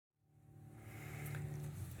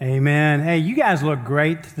Amen. Hey, you guys look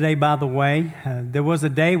great today, by the way. There was a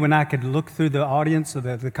day when I could look through the audience of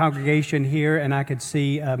the congregation here, and I could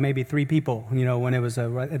see maybe 3 people, when it was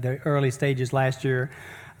at the early stages last year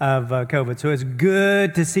of COVID. So it's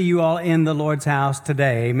good to see you all in the Lord's house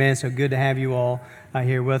today. Amen. So good to have you all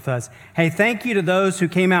here with us. Hey, thank you to those who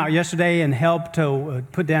came out yesterday and helped to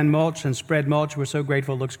put down mulch and spread mulch. We're so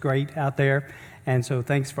grateful. It looks great out there. And so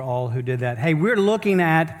thanks for all who did that. Hey, we're looking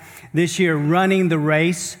at this year running the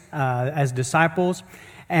race as disciples.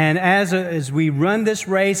 And as we run this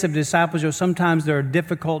race of discipleship, sometimes there are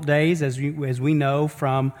difficult days, as we know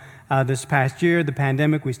from this past year, the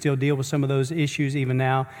pandemic. We still deal with some of those issues even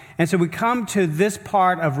now. And so we come to this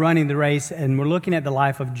part of running the race, and we're looking at the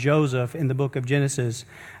life of Joseph in the book of Genesis,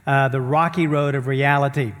 the rocky road of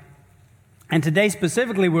reality. And today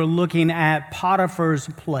specifically, we're looking at Potiphar's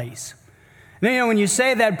place. Now, when you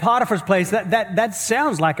say that Potiphar's place, that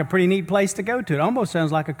sounds like a pretty neat place to go to. It almost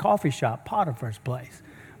sounds like a coffee shop, Potiphar's place.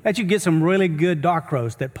 Bet you get some really good dark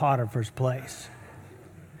roast at Potiphar's place.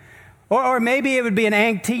 Or maybe it would be an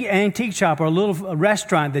antique shop or a little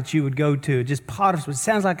restaurant that you would go to. Just Potiphar's place. It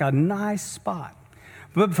sounds like a nice spot.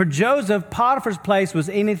 But for Joseph, Potiphar's place was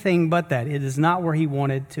anything but that. It is not where he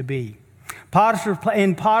wanted to be.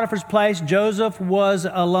 In Potiphar's place, Joseph was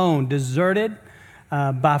alone, deserted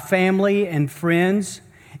by family and friends.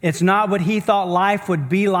 It's not what he thought life would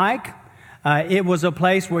be like. It was a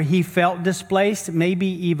place where he felt displaced, maybe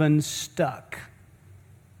even stuck.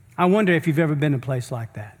 I wonder if you've ever been in a place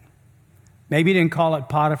like that. Maybe you didn't call it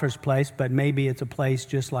Potiphar's place, but maybe it's a place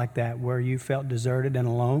just like that where you felt deserted and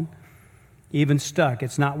alone, even stuck.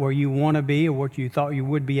 It's not where you want to be or what you thought you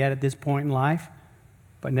would be at this point in life,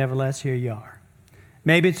 but nevertheless, here you are.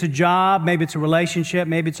 Maybe it's a job, maybe it's a relationship,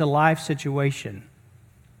 maybe it's a life situation.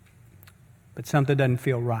 But something doesn't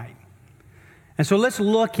feel right. And so let's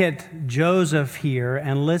look at Joseph here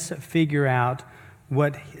and let's figure out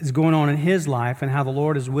what is going on in his life and how the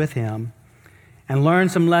Lord is with him and learn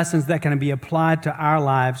some lessons that can be applied to our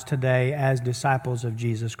lives today as disciples of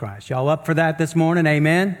Jesus Christ. Y'all up for that this morning?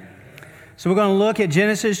 Amen? So we're going to look at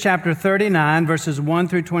Genesis chapter 39, verses 1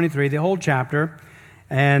 through 23, the whole chapter.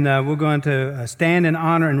 And we're going to stand in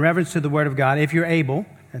honor and reverence to the Word of God, if you're able,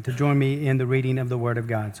 to join me in the reading of the Word of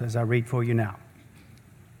God. So as I read for you now.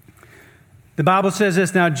 The Bible says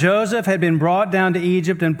this, "Now Joseph had been brought down to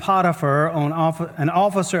Egypt, and Potiphar, an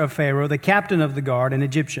officer of Pharaoh, the captain of the guard, an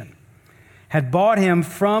Egyptian, had bought him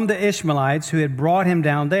from the Ishmaelites who had brought him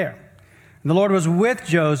down there. And the Lord was with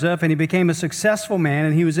Joseph, and he became a successful man,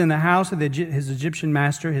 and he was in the house of his Egyptian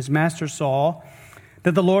master. His master saw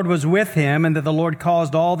that the Lord was with him, and that the Lord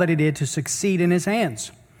caused all that he did to succeed in his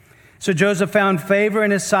hands. So Joseph found favor in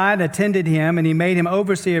his sight, attended him, and he made him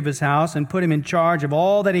overseer of his house and put him in charge of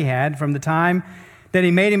all that he had. From the time that he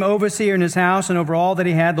made him overseer in his house and over all that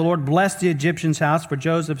he had, the Lord blessed the Egyptian's house for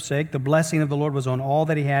Joseph's sake. The blessing of the Lord was on all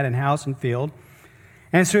that he had in house and field.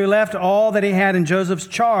 And so he left all that he had in Joseph's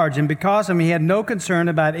charge, and because of him he had no concern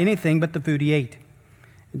about anything but the food he ate.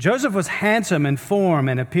 Joseph was handsome in form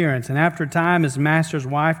and appearance, and after a time his master's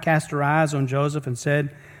wife cast her eyes on Joseph and said,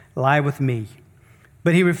 'Lie with me.'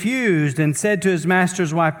 But he refused and said to his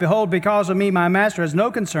master's wife, 'Behold, because of me, my master has no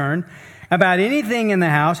concern about anything in the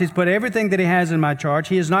house. He's put everything that he has in my charge.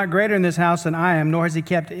 He is not greater in this house than I am, nor has he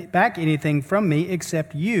kept back anything from me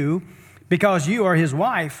except you, because you are his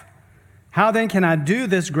wife. How then can I do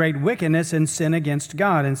this great wickedness and sin against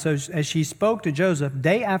God?' And so as she spoke to Joseph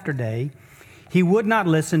day after day, he would not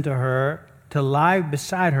listen to her, to lie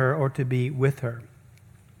beside her, or to be with her.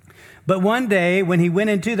 But one day, when he went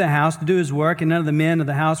into the house to do his work, and none of the men of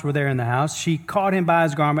the house were there in the house, she caught him by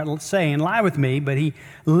his garment, saying, 'Lie with me.' But he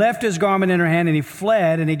left his garment in her hand, and he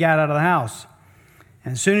fled, and he got out of the house.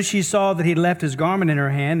 And as soon as she saw that he had left his garment in her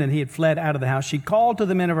hand, and he had fled out of the house, she called to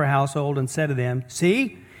the men of her household and said to them,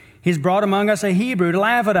 'See, he's brought among us a Hebrew to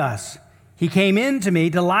laugh at us. He came in to me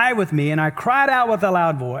to lie with me, and I cried out with a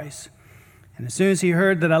loud voice. And as soon as he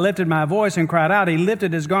heard that I lifted my voice and cried out, he left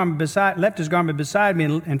his garment beside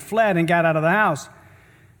me and fled and got out of the house.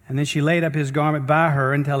 And then she laid up his garment by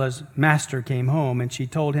her until his master came home. And she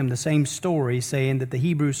told him the same story, saying that the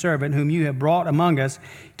Hebrew servant whom you have brought among us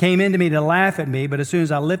came in to me to laugh at me. But as soon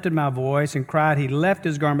as I lifted my voice and cried, he left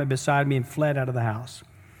his garment beside me and fled out of the house.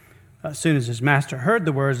 As soon as his master heard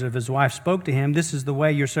the words of his wife spoke to him, 'This is the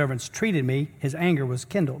way your servants treated me,' his anger was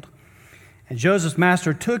kindled. And Joseph's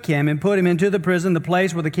master took him and put him into the prison, the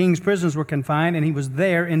place where the king's prisoners were confined, and he was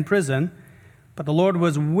there in prison. But the Lord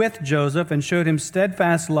was with Joseph and showed him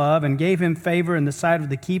steadfast love and gave him favor in the sight of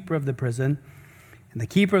the keeper of the prison. And the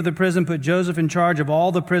keeper of the prison put Joseph in charge of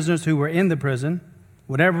all the prisoners who were in the prison.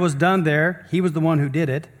 Whatever was done there, he was the one who did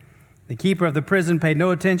it. The keeper of the prison paid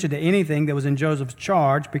no attention to anything that was in Joseph's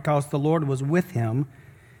charge because the Lord was with him,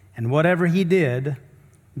 and whatever he did,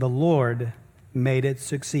 the Lord made it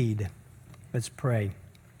succeed. Let's pray.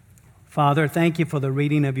 Father, thank you for the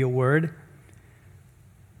reading of your word.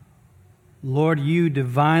 Lord, you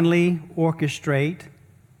divinely orchestrate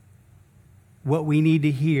what we need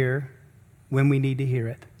to hear when we need to hear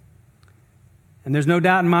it. And there's no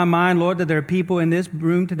doubt in my mind, Lord, that there are people in this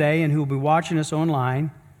room today and who will be watching us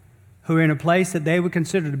online who are in a place that they would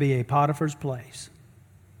consider to be a Potiphar's place.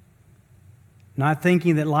 Not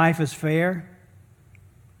thinking that life is fair,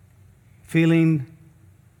 feeling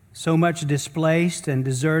so much displaced and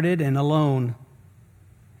deserted and alone,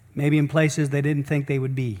 maybe in places they didn't think they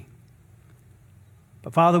would be.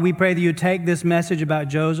 But Father, we pray that you take this message about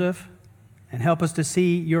Joseph and help us to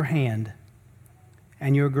see your hand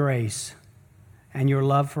and your grace and your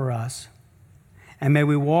love for us. And may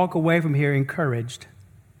we walk away from here encouraged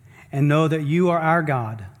and know that you are our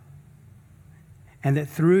God, and that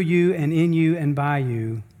through you and in you and by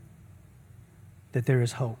you, that there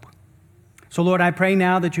is hope. So, Lord, I pray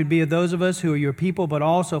now that you'd be of those of us who are your people, but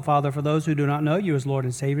also, Father, for those who do not know you as Lord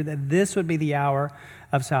and Savior, that this would be the hour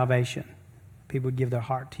of salvation. People would give their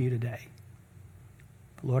heart to you today.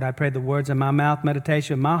 Lord, I pray the words of my mouth,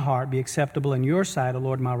 meditation of my heart be acceptable in your sight, O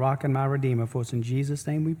Lord, my rock and my redeemer. For it's in Jesus'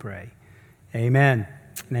 name we pray. Amen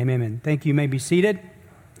and amen. Thank you. You may be seated.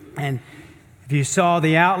 And if you saw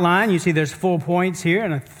the outline, you see there's 4 points here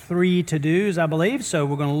and 3 to-dos, I believe. So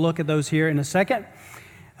we're going to look at those here in a second.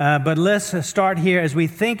 But let's start here as we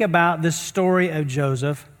think about this story of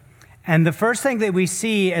Joseph. And the first thing that we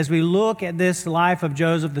see as we look at this life of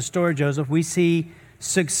Joseph, the story of Joseph, we see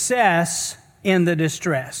success in the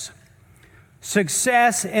distress.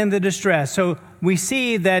 Success in the distress. So we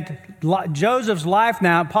see that Joseph's life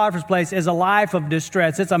now at Potiphar's place is a life of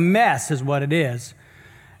distress. It's a mess is what it is.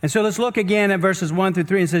 And so let's look again at verses 1 through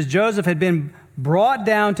 3. It says, Joseph had been brought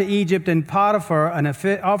down to Egypt, and Potiphar, an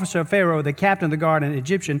officer of Pharaoh, the captain of the guard, an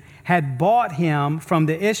Egyptian, had bought him from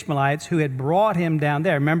the Ishmaelites who had brought him down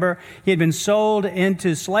there. Remember, he had been sold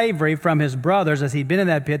into slavery from his brothers as he'd been in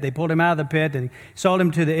that pit. They pulled him out of the pit and sold him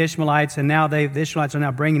to the Ishmaelites, and now the Ishmaelites are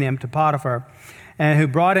now bringing him to Potiphar, and who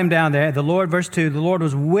brought him down there. The Lord, verse 2, the Lord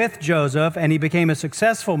was with Joseph, and he became a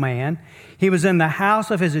successful man. He was in the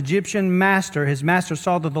house of his Egyptian master. His master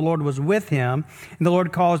saw that the Lord was with him, and the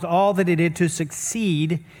Lord caused all that he did to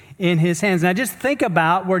succeed in his hands. Now just think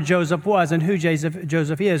about where Joseph was and who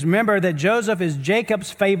Joseph is. Remember that Joseph is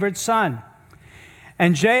Jacob's favorite son.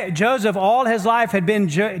 And Joseph, all his life, had been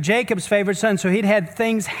Jacob's favorite son, so he'd had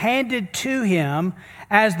things handed to him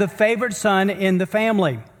as the favorite son in the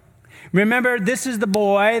family. Remember, this is the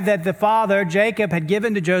boy that the father, Jacob, had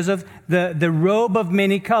given to Joseph, the robe of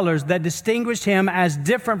many colors that distinguished him as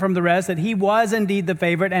different from the rest, that he was indeed the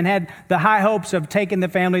favorite and had the high hopes of taking the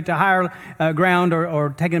family to higher ground or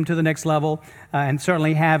taking them to the next level, and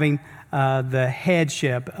certainly having the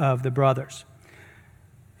headship of the brothers.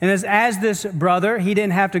 And as this brother, he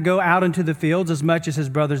didn't have to go out into the fields as much as his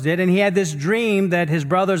brothers did. And he had this dream that his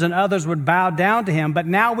brothers and others would bow down to him. But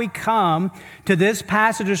now we come to this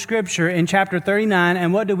passage of Scripture in chapter 39.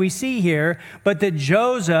 And what do we see here? But that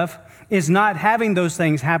Joseph is not having those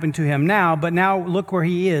things happen to him now. But now look where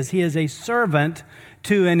he is. He is a servant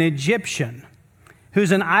to an Egyptian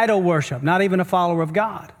who's an idol worship, not even a follower of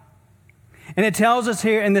God. And it tells us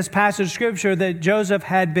here in this passage of Scripture that Joseph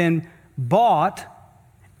had been bought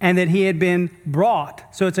and that he had been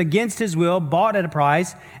brought. So it's against his will, bought at a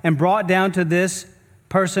price, and brought down to this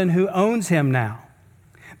person who owns him now.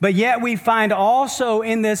 But yet we find also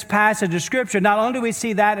in this passage of Scripture, not only do we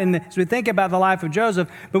see that as we think about the life of Joseph,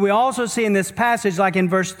 but we also see in this passage, like in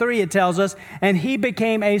verse 3, it tells us, and he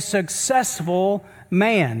became a successful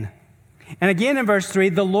man. And again in verse 3,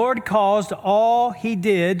 the Lord caused all he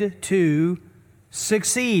did to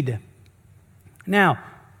succeed. Now,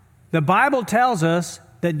 the Bible tells us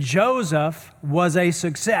that Joseph was a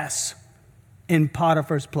success in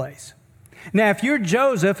Potiphar's place. Now, if you're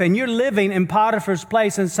Joseph and you're living in Potiphar's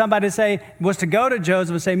place and somebody was to go to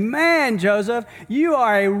Joseph and say, man, Joseph, you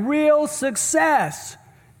are a real success,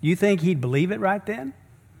 do you think he'd believe it right then?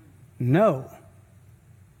 No.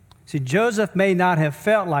 See, Joseph may not have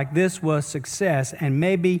felt like this was success, and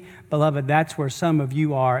maybe, beloved, that's where some of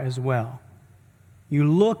you are as well. You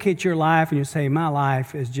look at your life and you say, my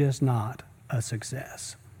life is just not a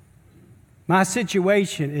success. My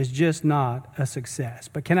situation is just not a success.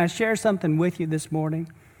 But can I share something with you this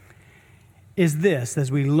morning? Is this,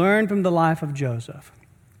 as we learn from the life of Joseph,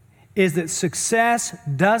 is that success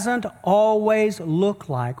doesn't always look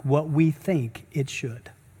like what we think it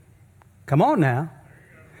should. Come on now.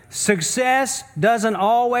 Success doesn't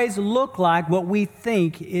always look like what we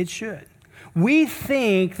think it should. We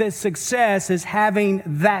think that success is having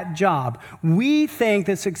that job. We think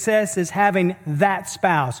that success is having that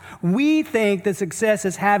spouse. We think that success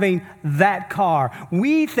is having that car.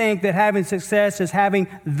 We think that having success is having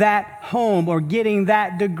that home or getting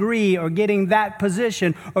that degree or getting that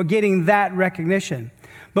position or getting that recognition.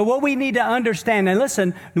 But what we need to understand, and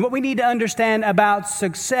listen, what we need to understand about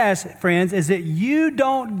success, friends, is that you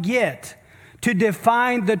don't get to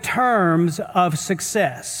define the terms of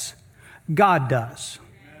success. God does.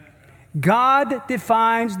 God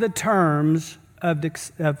defines the terms of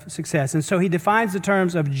success. And so he defines the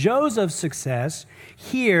terms of Joseph's success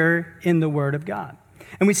here in the Word of God.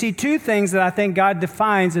 And we see two things that I think God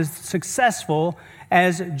defines as successful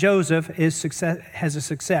as Joseph has a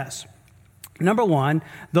success. Number one,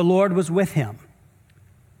 the Lord was with him.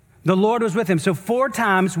 The Lord was with him. So 4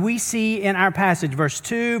 times we see in our passage, verse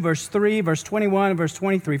 2, verse 3, verse 21, verse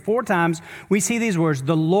 23, 4 times we see these words,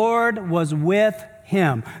 the Lord was with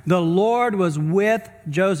him. The Lord was with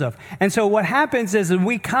Joseph. And so what happens is when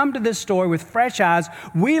we come to this story with fresh eyes,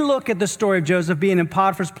 we look at the story of Joseph being in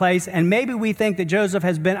Potiphar's place, and maybe we think that Joseph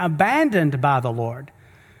has been abandoned by the Lord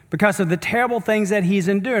because of the terrible things that he's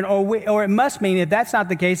enduring. Or it must mean, if that's not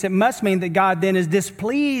the case, it must mean that God then is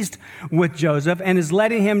displeased with Joseph and is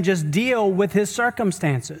letting him just deal with his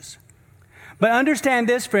circumstances. But understand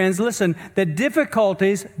this, friends, listen, that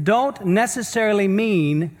difficulties don't necessarily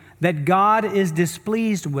mean that God is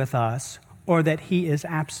displeased with us or that he is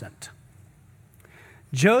absent.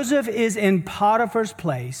 Joseph is in Potiphar's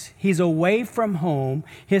place. He's away from home.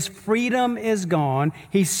 His freedom is gone.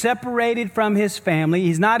 He's separated from his family.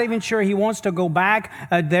 He's not even sure he wants to go back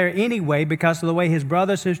there anyway because of the way his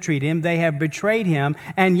brothers have treated him. They have betrayed him.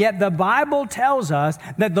 And yet the Bible tells us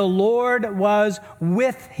that the Lord was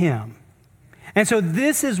with him. And so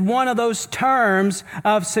this is one of those terms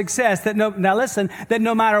of success that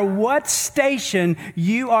no matter what station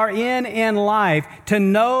you are in life, to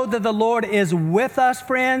know that the Lord is with us,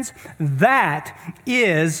 friends, that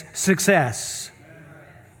is success.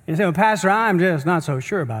 You say, well, Pastor, I'm just not so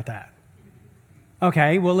sure about that.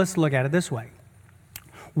 Okay, well, let's look at it this way.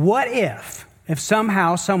 What if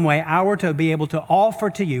somehow, some way, I were to be able to offer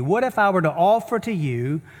to you, what if I were to offer to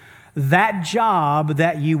you that job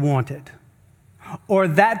that you wanted? Or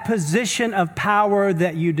that position of power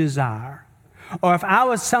that you desire. Or if I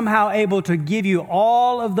was somehow able to give you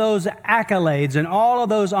all of those accolades and all of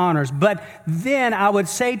those honors, but then I would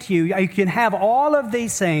say to you, you can have all of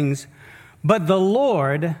these things, but the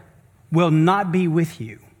Lord will not be with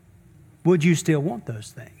you. Would you still want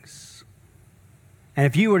those things? And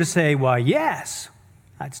if you were to say, well, yes,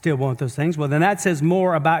 I'd still want those things, well, then that says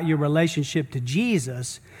more about your relationship to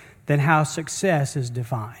Jesus than how success is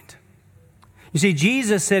defined. You see,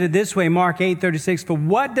 Jesus said it this way, Mark 8:36, for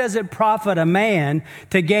what does it profit a man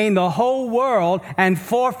to gain the whole world and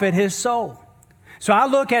forfeit his soul? So I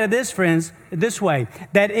look at it this way,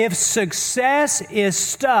 that if success is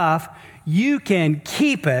stuff, you can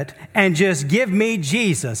keep it and just give me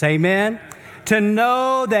Jesus, amen? To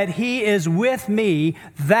know that he is with me,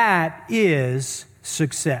 that is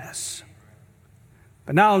success.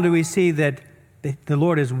 But not only do we see that the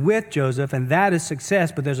Lord is with Joseph, and that is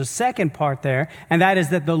success. But there's a second part there, and that is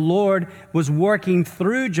that the Lord was working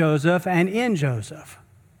through Joseph and in Joseph.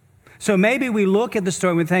 So maybe we look at the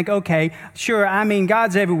story and we think, okay, sure, I mean,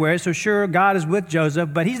 God's everywhere, so sure, God is with Joseph,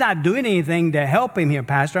 but he's not doing anything to help him here,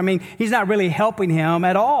 Pastor. I mean, he's not really helping him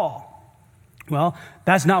at all. Well,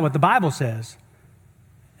 that's not what the Bible says,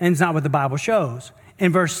 and it's not what the Bible shows.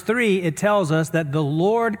 In verse 3, it tells us that the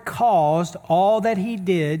Lord caused all that he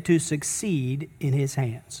did to succeed in his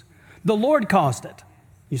hands. The Lord caused it.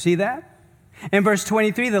 You see that? In verse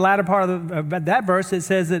 23, the latter part of that verse, it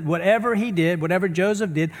says that whatever he did, whatever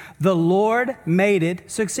Joseph did, the Lord made it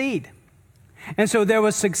succeed. And so there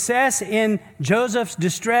was success in Joseph's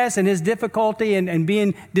distress and his difficulty and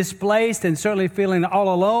being displaced and certainly feeling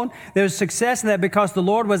all alone. There was success in that because the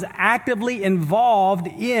Lord was actively involved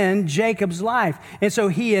in Jacob's life. And so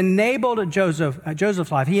he enabled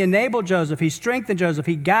Joseph's life. He enabled Joseph. He strengthened Joseph.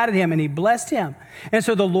 He guided him and he blessed him. And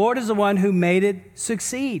so the Lord is the one who made it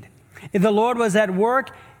succeed. The Lord was at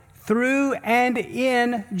work through and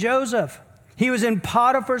in Joseph. He was in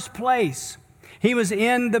Potiphar's place. He was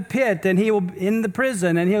in the pit and he will in the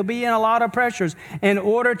prison, and he'll be in a lot of pressures in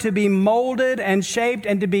order to be molded and shaped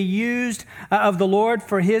and to be used of the Lord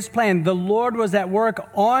for his plan. The Lord was at work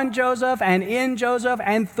on Joseph and in Joseph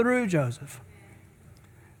and through Joseph.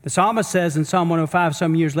 The psalmist says in Psalm 105,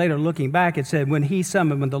 some years later, looking back, it said, when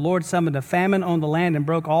the Lord summoned a famine on the land and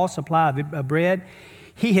broke all supply of bread,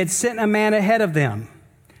 he had sent a man ahead of them,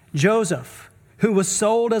 Joseph, who was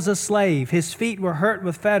sold as a slave, his feet were hurt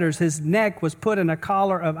with fetters, his neck was put in a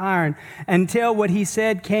collar of iron, until what he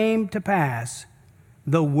said came to pass.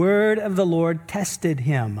 The word of the Lord tested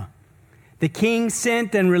him. The king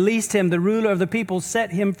sent and released him. The ruler of the people set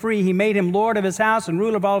him free. He made him lord of his house and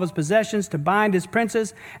ruler of all of his possessions, to bind his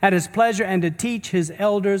princes at his pleasure and to teach his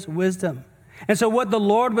elders wisdom. And so what the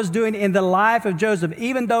Lord was doing in the life of Joseph,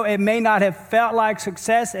 even though it may not have felt like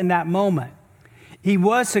success in that moment, he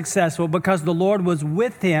was successful because the Lord was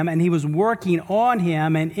with him and he was working on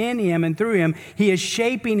him and in him and through him. He is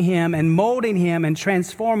shaping him and molding him and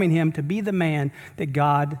transforming him to be the man that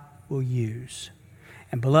God will use.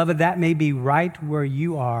 And beloved, that may be right where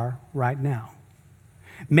you are right now.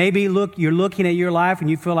 Maybe you're looking at your life and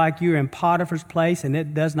you feel like you're in Potiphar's place and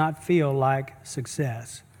it does not feel like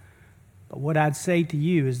success. But what I'd say to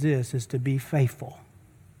you is this, is to be faithful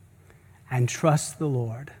and trust the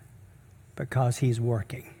Lord, because he's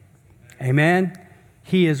working. Amen?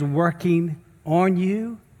 He is working on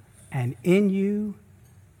you and in you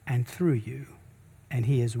and through you, and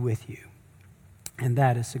he is with you. And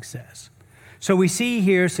that is success. So we see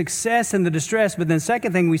here success in the distress, but then the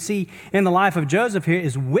second thing we see in the life of Joseph here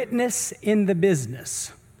is witness in the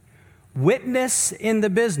business. Witness in the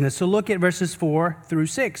business. So look at verses 4 through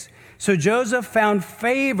 6. So Joseph found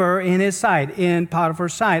favor in his sight, in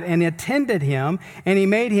Potiphar's sight, and attended him, and he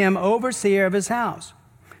made him overseer of his house.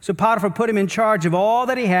 So Potiphar put him in charge of all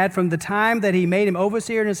that he had from the time that he made him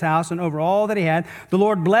overseer in his house and over all that he had. The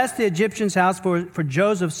Lord blessed the Egyptian's house for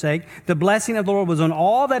Joseph's sake. The blessing of the Lord was on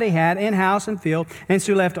all that he had in house and field, and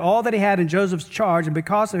so he left all that he had in Joseph's charge, and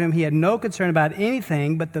because of him he had no concern about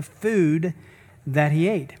anything but the food that he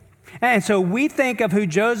ate. And so we think of who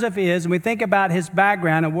Joseph is, and we think about his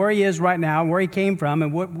background and where he is right now, and where he came from,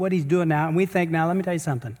 and what he's doing now. And we think, now, let me tell you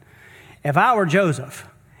something. If I were Joseph,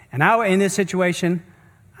 and I were in this situation,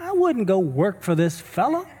 I wouldn't go work for this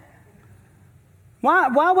fella. Why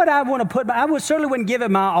would I want to I certainly wouldn't give it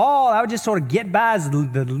my all. I would just sort of get by as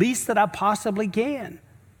the least that I possibly can.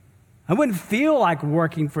 I wouldn't feel like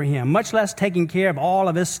working for him, much less taking care of all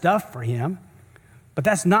of his stuff for him. But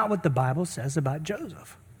that's not what the Bible says about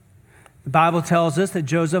Joseph. The Bible tells us that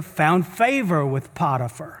Joseph found favor with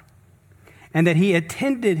Potiphar and that he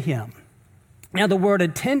attended him. Now, the word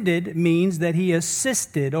attended means that he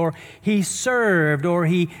assisted or he served or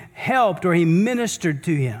he helped or he ministered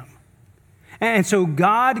to him. And so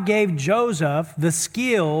God gave Joseph the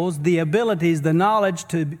skills, the abilities, the knowledge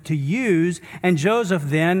to use, and Joseph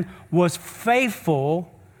then was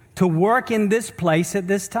faithful to work in this place at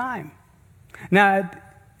this time. Now,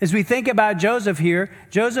 as we think about Joseph here,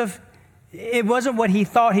 Joseph, it wasn't what he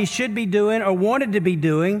thought he should be doing or wanted to be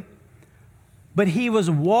doing, but he was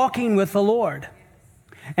walking with the Lord.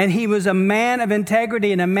 And he was a man of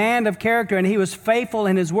integrity and a man of character, and he was faithful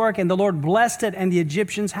in his work, and the Lord blessed it and the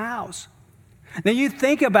Egyptian's house. Now you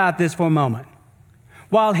think about this for a moment.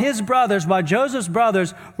 While Joseph's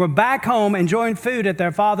brothers were back home enjoying food at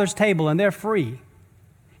their father's table, and they're free,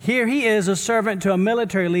 here he is, a servant to a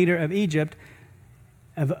military leader of Egypt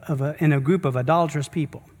in a group of idolatrous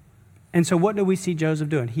people. And so what do we see Joseph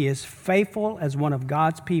doing? He is faithful as one of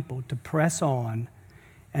God's people to press on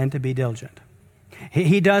and to be diligent.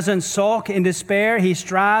 He doesn't sulk in despair. He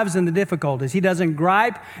strives in the difficulties. He doesn't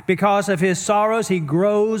gripe because of his sorrows. He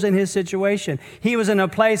grows in his situation. He was in a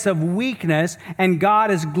place of weakness, and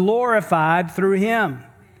God is glorified through him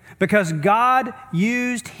because God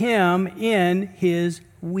used him in his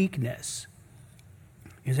weakness.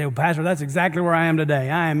 You say, well, Pastor, that's exactly where I am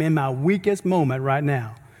today. I am in my weakest moment right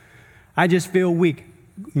now. I just feel weak.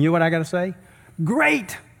 You know what I got to say?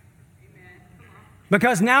 Great.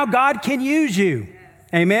 Because now God can use you.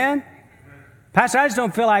 Amen? Pastor, I just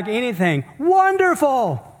don't feel like anything.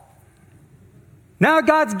 Wonderful. Now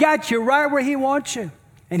God's got you right where he wants you.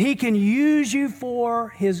 And he can use you for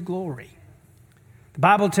his glory. The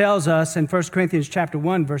Bible tells us in 1 Corinthians chapter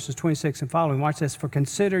 1, verses 26 and following, watch this, for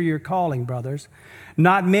consider your calling, brothers.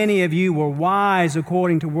 Not many of you were wise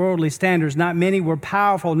according to worldly standards. Not many were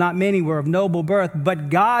powerful. Not many were of noble birth. But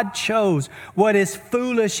God chose what is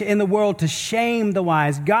foolish in the world to shame the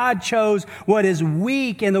wise. God chose what is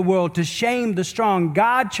weak in the world to shame the strong.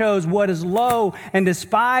 God chose what is low and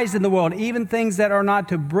despised in the world, even things that are not,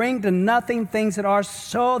 to bring to nothing things that are,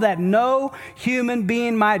 so that no human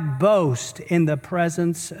being might boast in the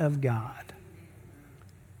presence of God.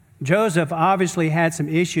 Joseph obviously had some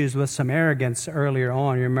issues with some arrogance earlier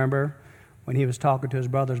on. You remember when he was talking to his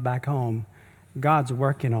brothers back home? God's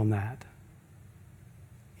working on that.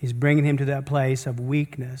 He's bringing him to that place of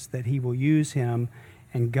weakness that he will use him,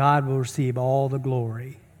 and God will receive all the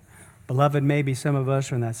glory. Beloved, maybe some of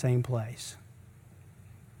us are in that same place.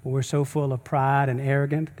 but we're so full of pride and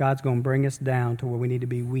arrogant, God's going to bring us down to where we need to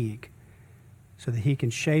be weak so that he can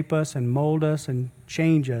shape us and mold us and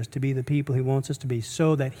change us to be the people he wants us to be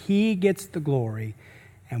so that he gets the glory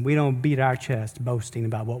and we don't beat our chest boasting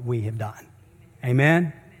about what we have done.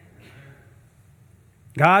 Amen?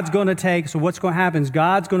 God's going to take, so what's going to happen is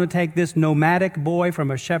God's going to take this nomadic boy from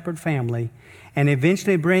a shepherd family and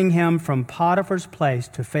eventually bring him from Potiphar's place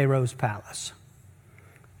to Pharaoh's palace.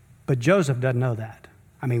 But Joseph doesn't know that.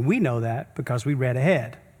 I mean, we know that because we read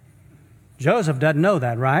ahead. Joseph doesn't know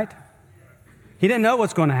that, right? He didn't know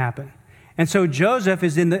what's going to happen. And so Joseph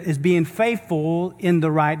is being faithful in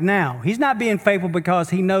the right now. He's not being faithful because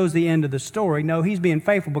he knows the end of the story. No, he's being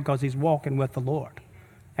faithful because he's walking with the Lord.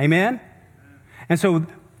 Amen? And so,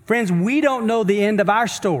 friends, we don't know the end of our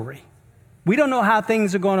story. We don't know how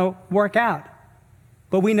things are going to work out.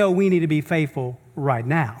 But we know we need to be faithful right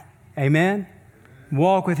now. Amen?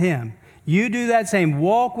 Walk with him. You do that same.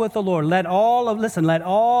 Walk with the Lord. Let all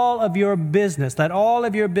of your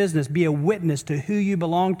business be a witness to who you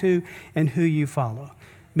belong to and who you follow.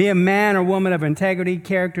 Be a man or woman of integrity,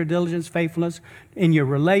 character, diligence, faithfulness in your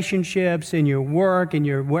relationships, in your work, in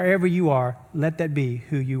your wherever you are. Let that be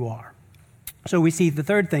who you are. So we see the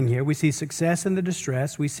third thing here. We see success in the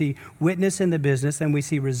distress. We see witness in the business, and we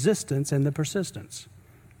see resistance in the persistence.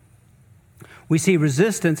 We see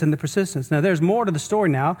resistance in the persistence. Now, there's more to the story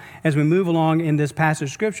now as we move along in this passage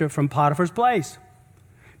of Scripture from Potiphar's place.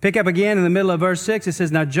 Pick up again in the middle of verse 6. It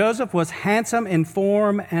says, "Now Joseph was handsome in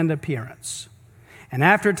form and appearance. And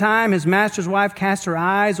after a time, his master's wife cast her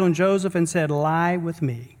eyes on Joseph and said, 'Lie with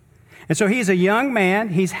me.'" And so he's a young man.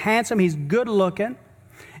 He's handsome. He's good looking.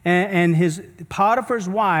 And his Potiphar's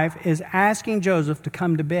wife is asking Joseph to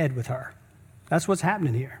come to bed with her. That's what's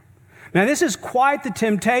happening here. Now, this is quite the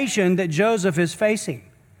temptation that Joseph is facing.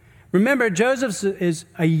 Remember, Joseph is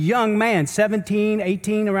a young man, 17,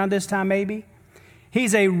 18, around this time maybe.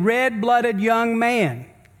 He's a red-blooded young man,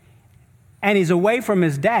 and he's away from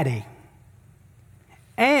his daddy,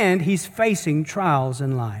 and he's facing trials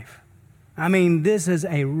in life. I mean, this is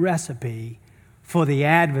a recipe for the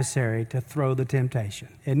adversary to throw the temptation,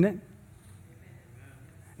 isn't it?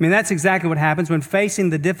 I mean, that's exactly what happens when facing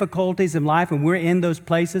the difficulties in life, and we're in those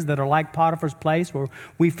places that are like Potiphar's place where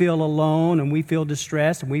we feel alone and we feel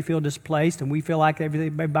distressed and we feel displaced and we feel like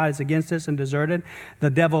everybody's against us and deserted. The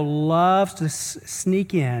devil loves to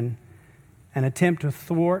sneak in and attempt to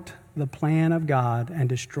thwart the plan of God and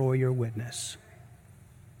destroy your witness.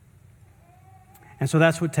 And so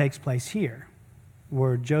that's what takes place here,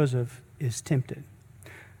 where Joseph is tempted.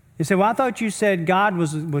 You say, well, I thought you said God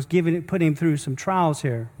was putting him through some trials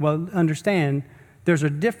here. Well, understand, there's a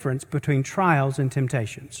difference between trials and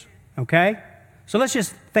temptations, okay? So let's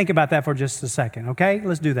just think about that for just a second, okay?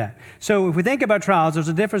 Let's do that. So if we think about trials, there's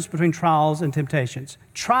a difference between trials and temptations.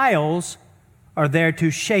 Trials are there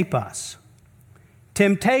to shape us.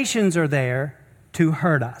 Temptations are there to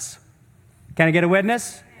hurt us. Can I get a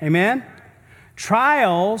witness? Amen?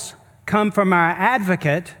 Trials come from our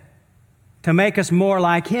advocate to make us more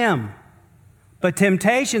like him. But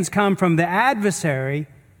temptations come from the adversary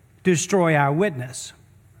to destroy our witness.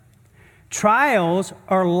 Trials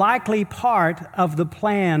are likely part of the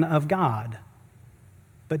plan of God,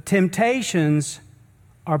 but temptations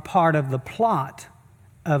are part of the plot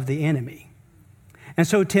of the enemy. And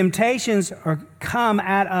so temptations come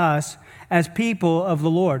at us as people of the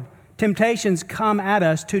Lord. Temptations come at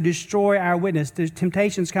us to destroy our witness.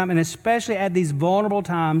 Temptations come, and especially at these vulnerable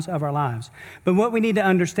times of our lives. But what we need to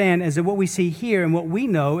understand is that what we see here and what we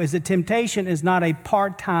know is that temptation is not a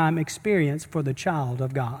part-time experience for the child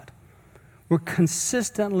of God. We're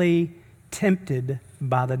consistently tempted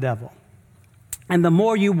by the devil. And the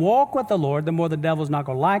more you walk with the Lord, the more the devil's not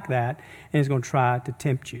going to like that, and he's going to try to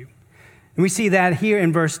tempt you. And we see that here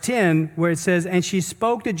in verse 10 where it says, "And she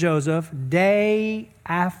spoke to Joseph day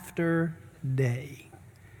after day."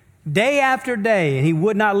 Day after day, and he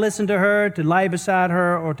would not listen to her, to lie beside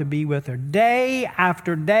her, or to be with her. Day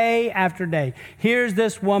after day after day. Here's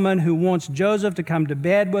this woman who wants Joseph to come to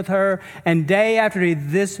bed with her, and day after day,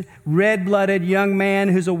 this red-blooded young man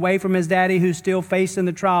who's away from his daddy, who's still facing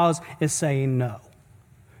the trials, is saying no.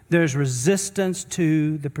 There's resistance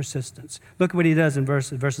to the persistence. Look what he does in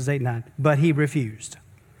verses 8 and 9. "But he refused.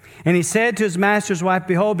 And he said to his master's wife,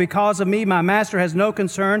 'Behold, because of me, my master has no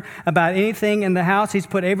concern about anything in the house. He's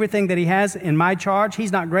put everything that he has in my charge.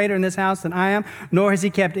 He's not greater in this house than I am, nor has he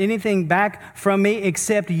kept anything back from me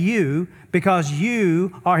except you, because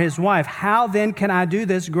you are his wife. How then can I do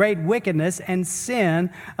this great wickedness and sin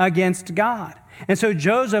against God?'" And so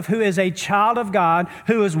Joseph, who is a child of God,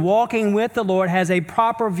 who is walking with the Lord, has a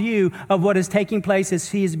proper view of what is taking place as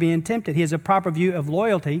he is being tempted. He has a proper view of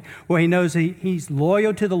loyalty, where he knows he's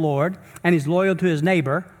loyal to the Lord and he's loyal to his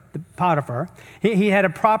neighbor, Potiphar. He had a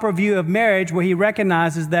proper view of marriage, where he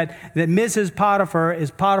recognizes that Mrs. Potiphar is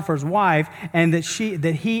Potiphar's wife, and that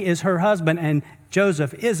he is her husband and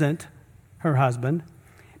Joseph isn't her husband.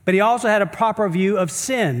 But he also had a proper view of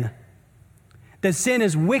sin, that sin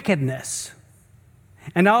is wickedness.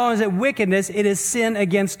 And not only is it wickedness, it is sin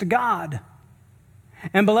against God.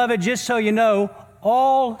 And beloved, just so you know,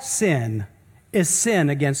 all sin is sin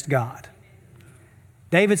against God.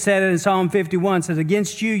 David said it in Psalm 51, says,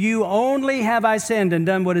 against you only have I sinned and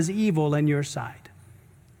done what is evil in your sight.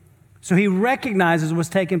 So he recognizes what's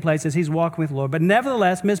taking place as he's walking with the Lord. But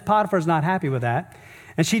nevertheless, Ms. Potiphar is not happy with that.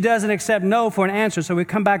 And she doesn't accept no for an answer. So we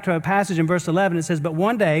come back to a passage in verse 11. It says, but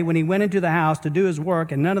one day when he went into the house to do his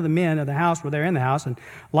work, and none of the men of the house were there in the house, and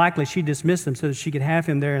likely she dismissed them so that she could have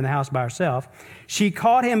him there in the house by herself, she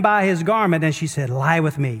caught him by his garment, and she said, lie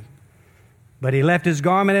with me. But he left his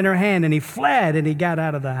garment in her hand, and he fled, and he got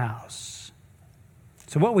out of the house.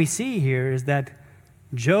 So what we see here is that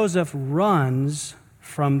Joseph runs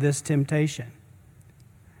from this temptation.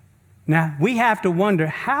 Now, we have to wonder,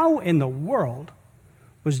 how in the world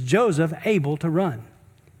was Joseph able to run?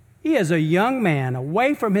 He is a young man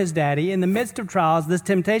away from his daddy in the midst of trials. This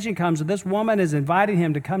temptation comes, and this woman is inviting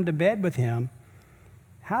him to come to bed with him.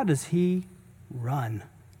 How does he run?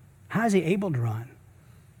 How is he able to run?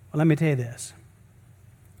 Well, let me tell you this.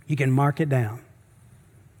 You can mark it down.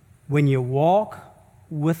 When you walk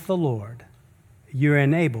with the Lord, you're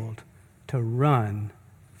enabled to run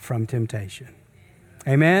from temptation.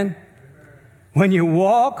 Amen? When you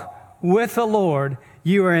walk with the Lord,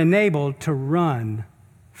 you are enabled to run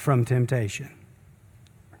from temptation.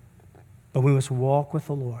 But we must walk with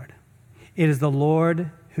the Lord. It is the Lord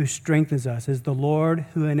who strengthens us. It is the Lord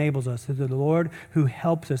who enables us. It is the Lord who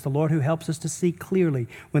helps us. The Lord who helps us to see clearly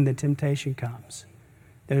when the temptation comes.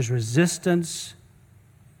 There's resistance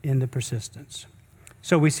in the persistence.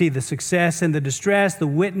 So we see the success in the distress, the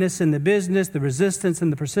witness in the business, the resistance in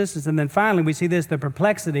the persistence, and then finally we see this, the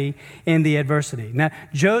perplexity in the adversity. Now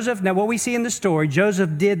what we see in the story,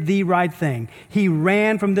 Joseph did the right thing. He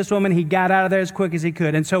ran from this woman. He got out of there as quick as he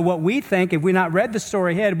could. And so what we think, if we've not read the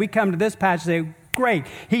story ahead, we come to this passage and say, great,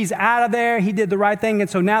 he's out of there. He did the right thing. And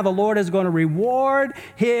so now the Lord is going to reward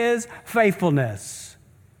his faithfulness.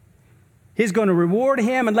 He's going to reward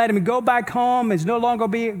him and let him go back home. He's no longer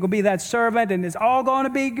going to be that servant, and it's all going to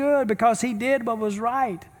be good because he did what was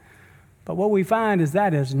right. But what we find is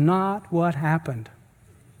that is not what happened.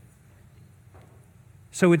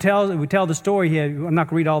 So we tell the story here. I'm not going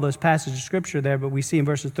to read all those passages of Scripture there, but we see in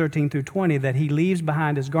verses 13 through 20 that he leaves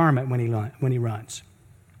behind his garment when he runs.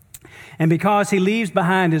 And because he leaves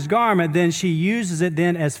behind his garment, then she uses it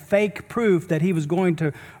then as fake proof that he was going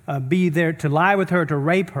to be there to lie with her, to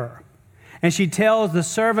rape her. And she tells the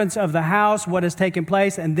servants of the house what has taken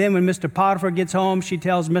place. And then when Mr. Potiphar gets home, she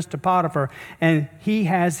tells Mr. Potiphar, and he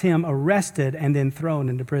has him arrested and then thrown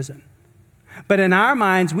into prison. But in our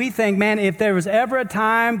minds, we think, man, if there was ever a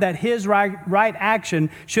time that his right action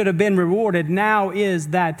should have been rewarded, now is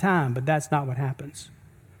that time. But that's not what happens.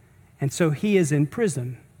 And so he is in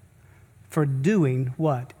prison for doing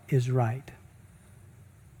what is right.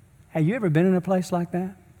 Have you ever been in a place like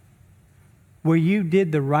that, where you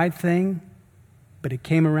did the right thing, but it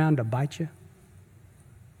came around to bite you?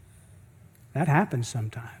 That happens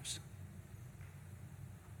sometimes.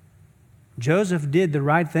 Joseph did the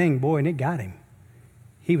right thing, boy, and it got him.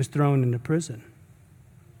 He was thrown into prison.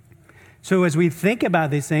 So as we think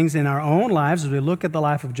about these things in our own lives, as we look at the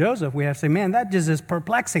life of Joseph, we have to say, man, that just is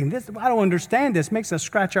perplexing. I don't understand this. It makes us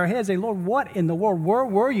scratch our heads. Say, Lord, what in the world? Where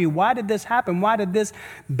were you? Why did this happen? Why did this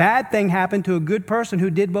bad thing happen to a good person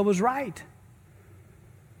who did what was right?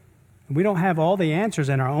 We don't have all the answers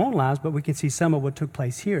in our own lives, but we can see some of what took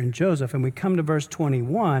place here in Joseph. And we come to verse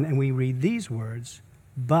 21 and we read these words,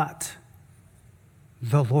 but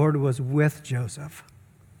the Lord was with Joseph,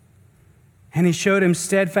 and he showed him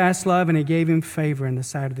steadfast love, and he gave him favor in the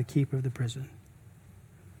sight of the keeper of the prison.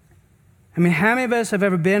 I mean, how many of us have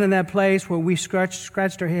ever been in that place where we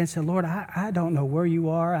scratched our head and said, Lord, I don't know where you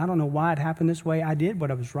are. I don't know why it happened this way. I did what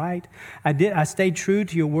I was right. I stayed true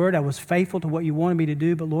to your word. I was faithful to what you wanted me to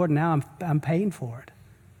do, but Lord, now I'm paying for it.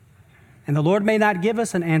 And the Lord may not give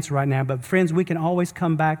us an answer right now, but friends, we can always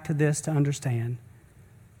come back to this to understand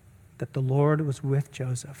that the Lord was with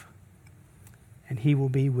Joseph, and he will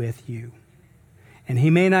be with you. And he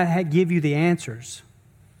may not give you the answers,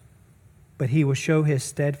 but he will show his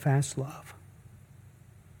steadfast love.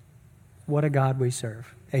 What a God we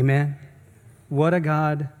serve. Amen. What a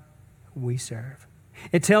God we serve.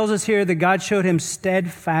 It tells us here that God showed him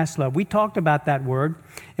steadfast love. We talked about that word.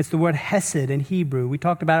 It's the word hesed in Hebrew. We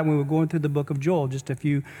talked about it when we were going through the book of Joel just a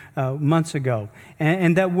few months ago.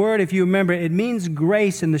 And that word, if you remember, it means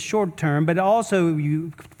grace in the short term, but also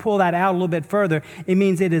you pull that out a little bit further, it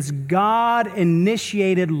means it is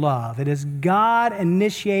God-initiated love. It is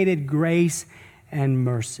God-initiated grace and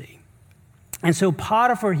mercy. And so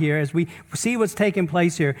Potiphar here, as we see what's taking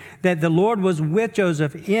place here, that the Lord was with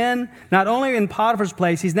Joseph not only in Potiphar's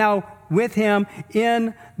place, he's now with him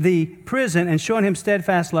in the prison and showing him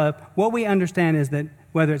steadfast love. What we understand is that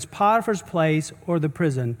whether it's Potiphar's place or the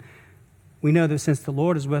prison, we know that since the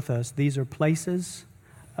Lord is with us, these are places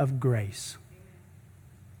of grace.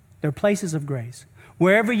 They're places of grace.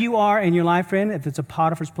 Wherever you are in your life, friend, if it's a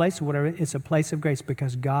Potiphar's place or whatever, it's a place of grace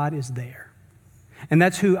because God is there. And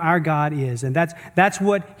that's who our God is. And that's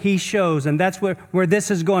what he shows. And that's where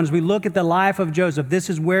this is going. As we look at the life of Joseph, this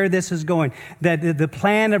is where this is going. That the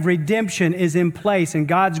plan of redemption is in place. And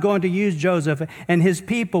God's going to use Joseph. And God's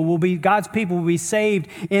people will be saved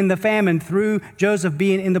in the famine through Joseph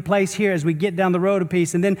being in the place here as we get down the road a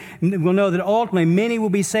piece. And then we'll know that ultimately many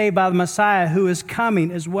will be saved by the Messiah who is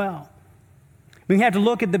coming as well. We have to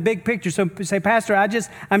look at the big picture. So say, Pastor,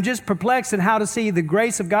 I'm just perplexed at how to see the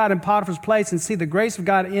grace of God in Potiphar's place and see the grace of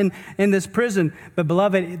God in this prison. But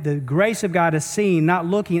beloved, the grace of God is seen not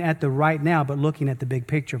looking at the right now, but looking at the big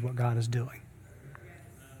picture of what God is doing.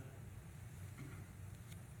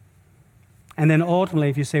 And then ultimately,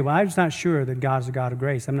 if you say, well, I'm just not sure that God is a God of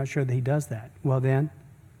grace, I'm not sure that he does that. Well, then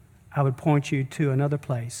I would point you to another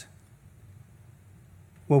place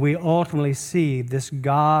where we ultimately see this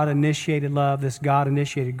God-initiated love, this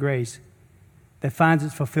God-initiated grace that finds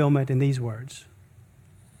its fulfillment in these words.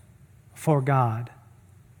 For God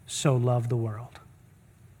so loved the world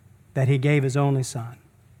that he gave his only Son,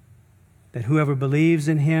 that whoever believes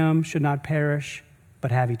in him should not perish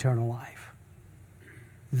but have eternal life.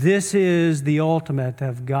 This is the ultimate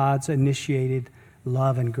of God's initiated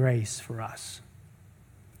love and grace for us,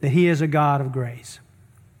 that he is a God of grace.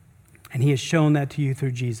 And he has shown that to you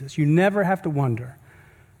through Jesus. You never have to wonder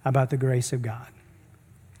about the grace of God.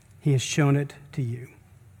 He has shown it to you.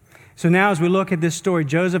 So now as we look at this story,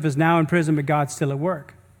 Joseph is now in prison, but God's still at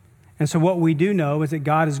work. And so what we do know is that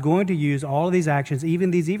God is going to use all of these actions,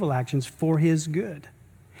 even these evil actions, for his good.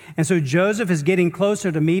 And so Joseph is getting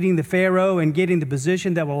closer to meeting the Pharaoh and getting the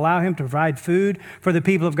position that will allow him to provide food for the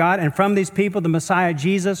people of God. And from these people, the Messiah,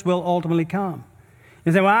 Jesus, will ultimately come.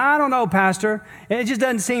 You say, well, I don't know, Pastor. It just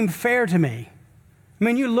doesn't seem fair to me. I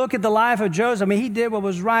mean, you look at the life of Joseph. I mean, he did what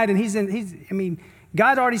was right, and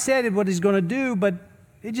God already said what he's going to do, but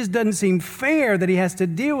it just doesn't seem fair that he has to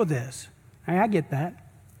deal with this. I get that.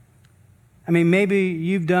 I mean, maybe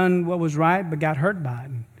you've done what was right, but got hurt by it.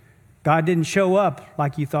 And God didn't show up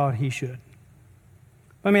like you thought he should.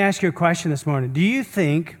 Let me ask you a question this morning. Do you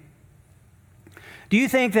think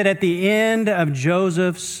that at the end of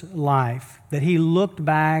Joseph's life, that he looked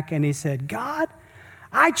back and he said, God,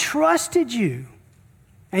 I trusted you,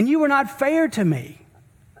 and you were not fair to me?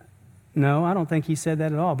 No, I don't think he said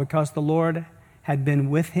that at all, because the Lord had been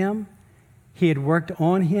with him. He had worked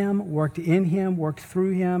on him, worked in him, worked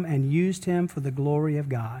through him, and used him for the glory of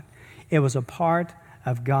God. It was a part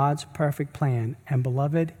of God's perfect plan. And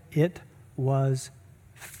beloved, it was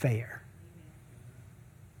fair.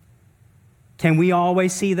 Can we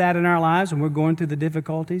always see that in our lives when we're going through the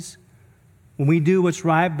difficulties? When we do what's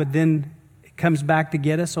right, but then it comes back to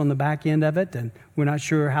get us on the back end of it, and we're not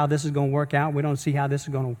sure how this is going to work out. We don't see how this is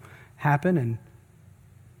going to happen and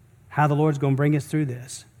how the Lord's going to bring us through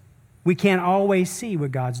this. We can't always see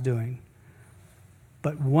what God's doing,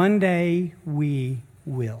 but one day we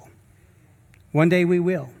will. One day we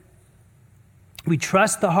will. We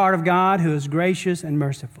trust the heart of God who is gracious and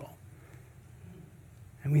merciful.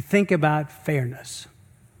 And we think about fairness.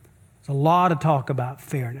 There's a lot of talk about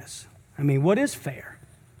fairness. I mean, what is fair?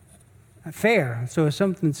 Fair. So if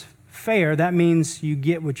something's fair, that means you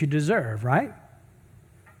get what you deserve, right?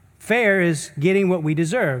 Fair is getting what we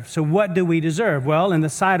deserve. So what do we deserve? Well, in the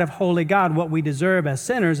sight of holy God, what we deserve as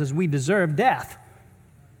sinners is we deserve death.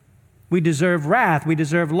 We deserve wrath. We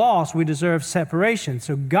deserve loss. We deserve separation.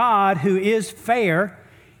 So God, who is fair,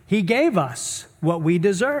 he gave us what we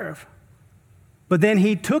deserve. But then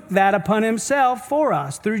he took that upon himself for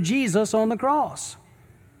us through Jesus on the cross.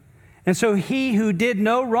 And so he who did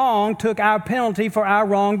no wrong took our penalty for our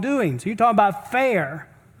wrongdoing. So you talk about fair.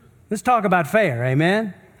 Let's talk about fair,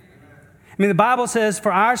 amen? I mean, the Bible says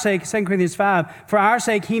for our sake, 2 Corinthians 5, for our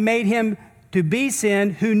sake he made him to be sin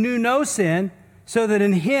who knew no sin, so that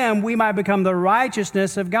in him we might become the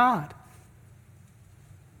righteousness of God.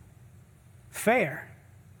 fair?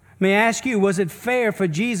 May I ask you, was it fair for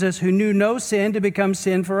Jesus, who knew no sin, to become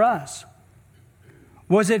sin for us?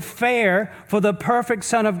 Was it fair for the perfect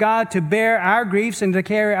Son of God to bear our griefs and to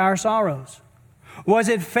carry our sorrows? Was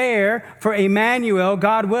it fair for Emmanuel,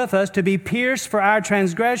 God with us, to be pierced for our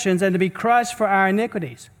transgressions and to be crushed for our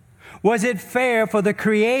iniquities? Was it fair for the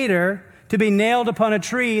Creator to be nailed upon a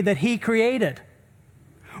tree that He created?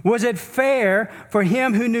 Was it fair for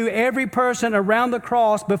Him who knew every person around the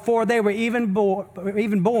cross before they were even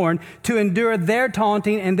born to endure their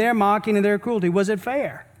taunting and their mocking and their cruelty? Was it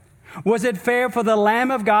fair? Was it fair for the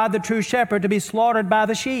Lamb of God, the true shepherd, to be slaughtered by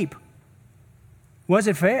the sheep? Was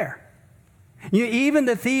it fair? Even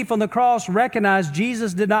the thief on the cross recognized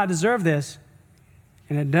Jesus did not deserve this,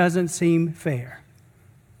 and it doesn't seem fair.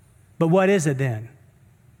 But what is it then?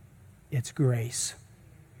 It's grace.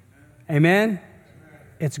 Amen?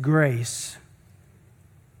 It's grace.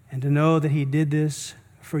 And to know that He did this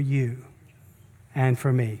for you and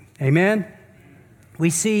for me. Amen? We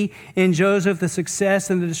see in Joseph the success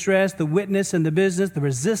and the distress, the witness and the business, the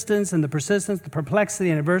resistance and the persistence, the perplexity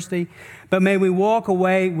and adversity. But may we walk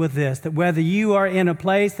away with this, that whether you are in a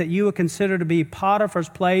place that you would consider to be Potiphar's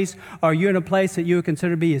place, or you're in a place that you would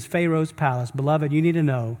consider to be his Pharaoh's palace, beloved, you need to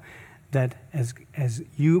know that as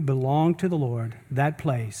you belong to the Lord, that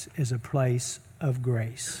place is a place of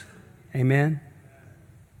grace. Amen?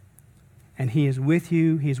 And He is with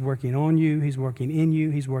you. He's working on you. He's working in you.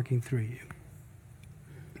 He's working through you.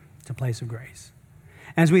 It's a place of grace.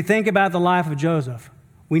 As we think about the life of Joseph,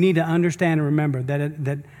 we need to understand and remember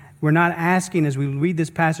that we're not asking, as we read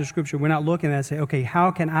this passage of Scripture, we're not looking at it and say, okay,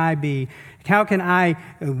 how can I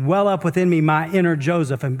well up within me my inner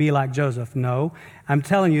Joseph and be like Joseph? No, I'm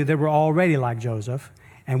telling you that we're already like Joseph,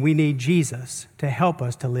 and we need Jesus to help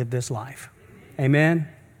us to live this life. Amen?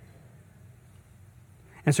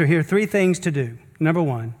 And so here are 3 things to do. Number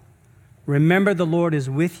 1, remember the Lord is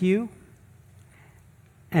with you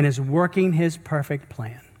and is working His perfect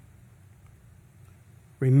plan.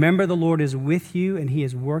 Remember the Lord is with you and He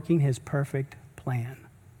is working His perfect plan.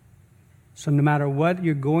 So no matter what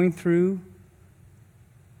you're going through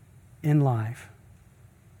in life,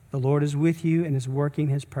 the Lord is with you and is working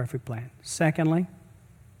His perfect plan. Secondly,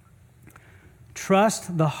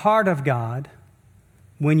 trust the heart of God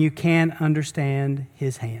when you can't understand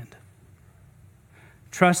His hand.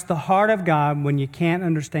 Trust the heart of God when you can't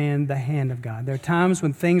understand the hand of God. There are times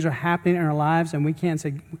when things are happening in our lives and we can't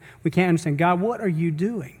understand, God, what are you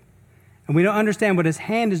doing? And we don't understand what His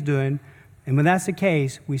hand is doing. And when that's the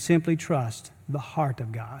case, we simply trust the heart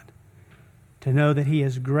of God to know that He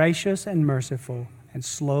is gracious and merciful and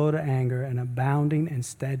slow to anger and abounding in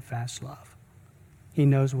steadfast love. He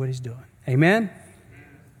knows what He's doing. Amen?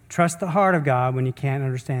 Trust the heart of God when you can't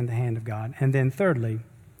understand the hand of God. And then thirdly,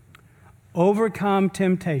 overcome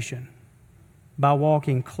temptation by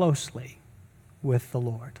walking closely with the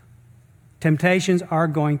Lord. Temptations are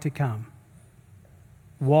going to come.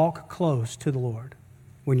 Walk close to the Lord.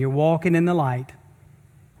 When you're walking in the light,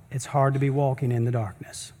 it's hard to be walking in the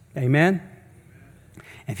darkness. Amen?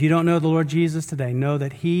 If you don't know the Lord Jesus today, know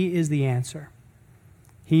that He is the answer.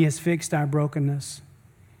 He has fixed our brokenness.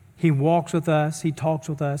 He walks with us. He talks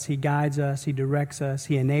with us. He guides us. He directs us.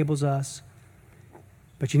 He enables us.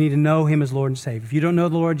 But you need to know Him as Lord and Savior. If you don't know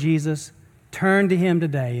the Lord Jesus, turn to Him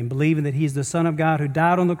today and believing that He's the Son of God who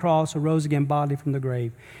died on the cross, who rose again bodily from the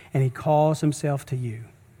grave, and He calls Himself to you,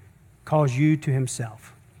 calls you to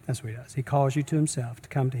Himself. That's what He does. He calls you to Himself to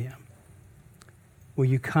come to Him. Will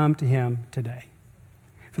you come to Him today?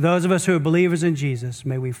 For those of us who are believers in Jesus,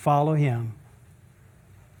 may we follow Him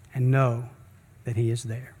and know that He is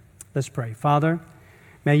there. Let's pray. Father,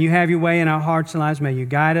 may You have Your way in our hearts and lives. May You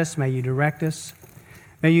guide us. May You direct us.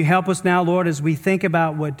 May You help us now, Lord, as we think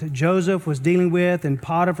about what Joseph was dealing with in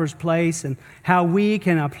Potiphar's place and how we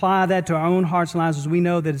can apply that to our own hearts and lives as we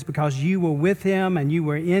know that it's because You were with him and You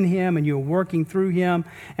were in him and You were working through him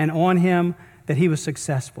and on him that he was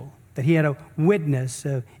successful, that he had a witness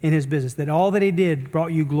in his business, that all that he did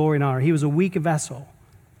brought You glory and honor. He was a weak vessel,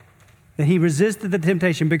 that he resisted the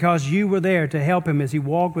temptation because You were there to help him as he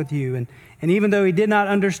walked with You. And even though he did not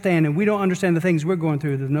understand, and we don't understand the things we're going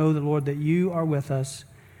through, to know that, Lord, that You are with us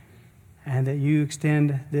and that You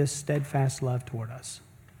extend this steadfast love toward us.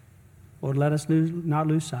 Lord, let us not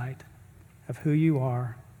lose sight of who You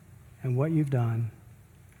are and what You've done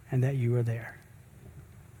and that You are there.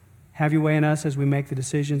 Have Your way in us as we make the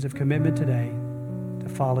decisions of commitment today to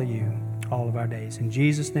follow You all of our days. In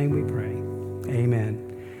Jesus' name we pray. Amen.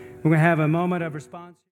 We're going to have a moment of response.